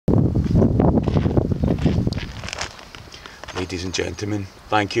ladies and gentlemen,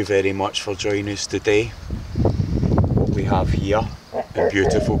 thank you very much for joining us today. What we have here in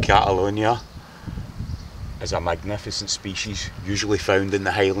beautiful Catalonia is a magnificent species usually found in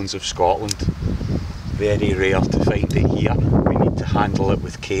the Highlands of Scotland. Very rare to find it here. We need to handle it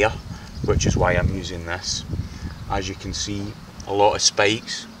with care, which is why I'm using this. As you can see, a lot of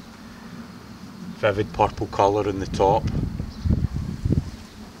spikes, vivid purple colour in the top.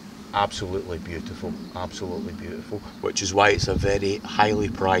 Absolutely beautiful, which is why it's a very highly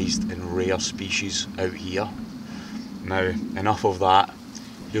prized and rare species out here. Now, enough of that.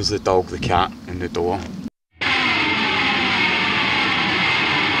 Here's the dog, the cat, and the door.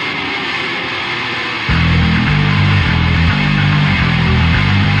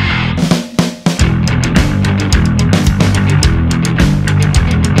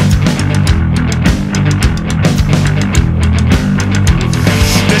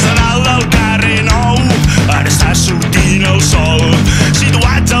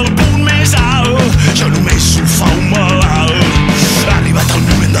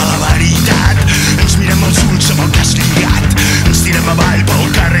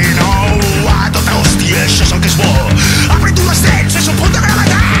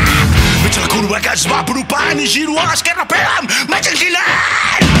 Es va apropant i giro a l'esquerra, pega'm, vaig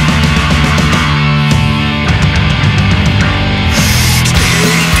engilant!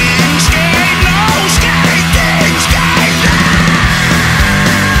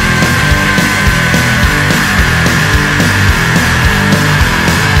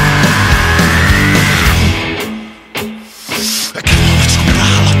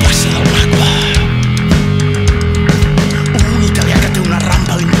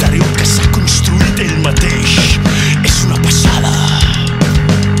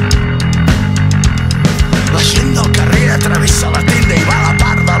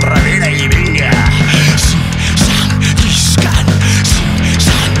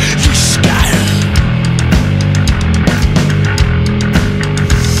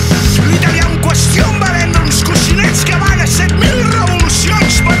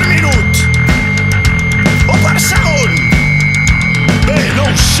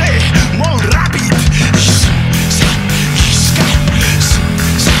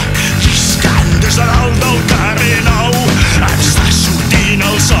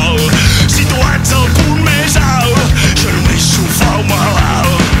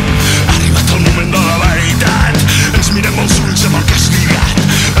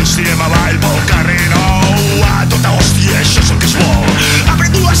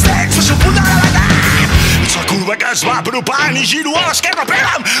 Es va apropant i giro a l'esquerra,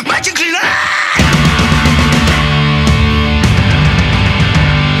 pega'm, vaig inclinant!